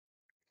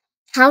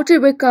How to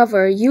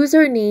recover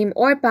username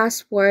or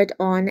password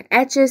on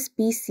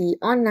HSBC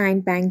Online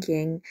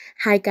Banking.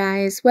 Hi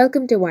guys,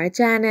 welcome to our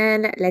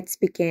channel. Let's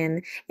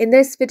begin. In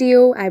this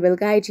video, I will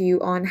guide you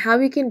on how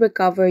you can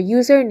recover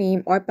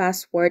username or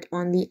password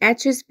on the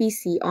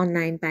HSBC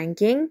Online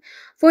Banking.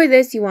 For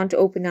this, you want to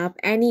open up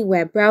any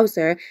web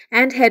browser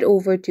and head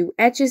over to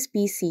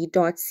hsbc.co.uk.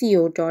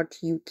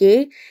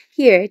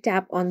 Here,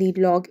 tap on the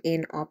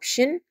login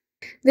option.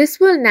 This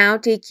will now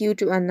take you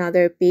to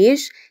another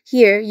page.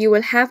 Here, you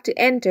will have to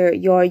enter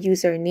your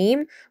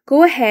username.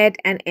 Go ahead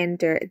and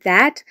enter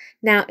that.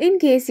 Now, in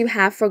case you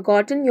have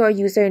forgotten your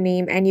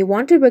username and you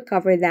want to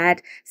recover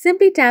that,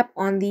 simply tap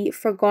on the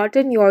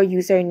Forgotten Your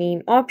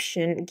Username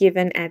option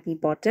given at the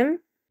bottom.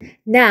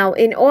 Now,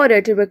 in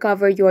order to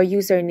recover your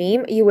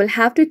username, you will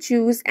have to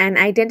choose an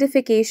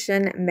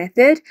identification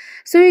method.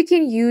 So you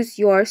can use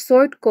your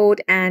sort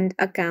code and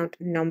account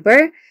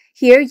number.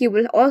 Here, you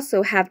will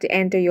also have to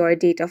enter your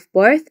date of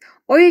birth,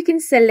 or you can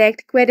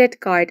select credit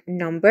card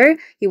number.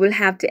 You will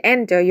have to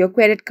enter your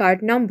credit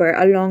card number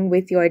along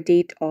with your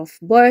date of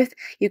birth.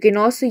 You can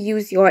also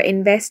use your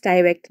Invest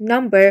Direct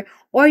number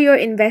or your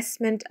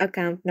investment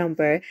account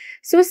number.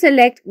 So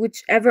select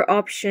whichever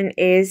option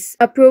is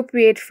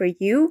appropriate for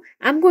you.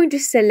 I'm going to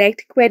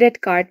select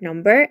credit card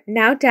number.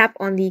 Now tap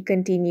on the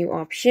Continue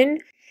option.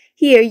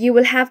 Here, you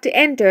will have to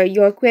enter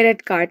your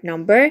credit card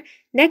number.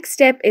 Next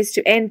step is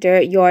to enter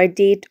your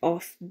date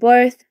of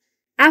birth.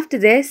 After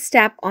this,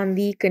 tap on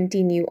the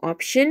Continue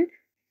option.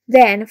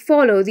 Then,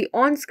 follow the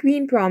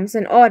on-screen prompts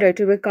in order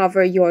to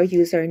recover your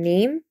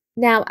username.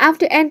 Now,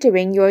 after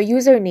entering your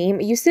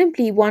username, you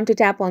simply want to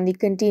tap on the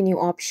Continue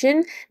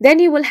option. Then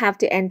you will have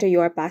to enter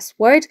your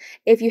password.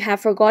 If you have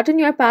forgotten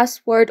your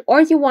password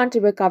or you want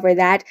to recover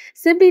that,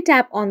 simply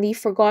tap on the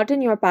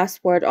Forgotten Your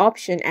Password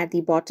option at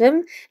the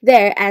bottom.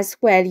 There as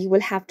well, you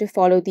will have to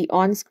follow the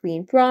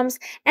on-screen prompts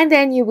and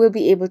then you will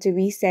be able to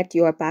reset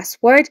your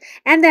password.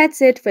 And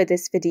that's it for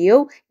this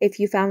video. If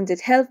you found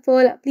it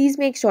helpful, please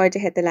make sure to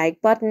hit the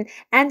like button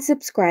and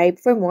subscribe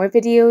for more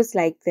videos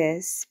like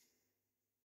this.